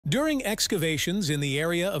During excavations in the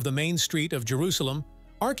area of the main street of Jerusalem,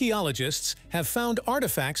 archaeologists have found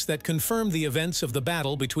artifacts that confirm the events of the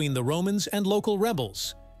battle between the Romans and local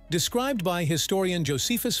rebels. Described by historian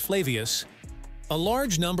Josephus Flavius, a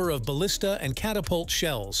large number of ballista and catapult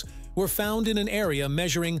shells were found in an area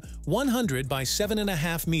measuring 100 by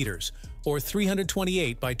 7.5 meters, or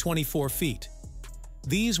 328 by 24 feet.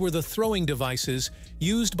 These were the throwing devices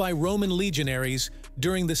used by Roman legionaries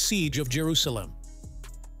during the siege of Jerusalem.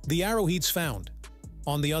 The arrowheads found,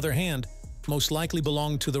 on the other hand, most likely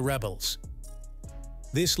belonged to the rebels.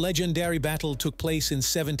 This legendary battle took place in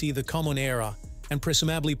 70 the Common Era and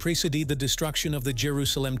presumably preceded the destruction of the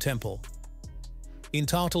Jerusalem Temple. In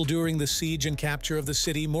total, during the siege and capture of the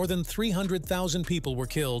city, more than 300,000 people were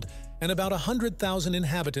killed and about 100,000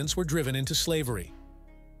 inhabitants were driven into slavery.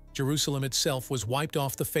 Jerusalem itself was wiped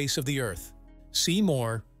off the face of the earth. See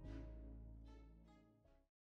more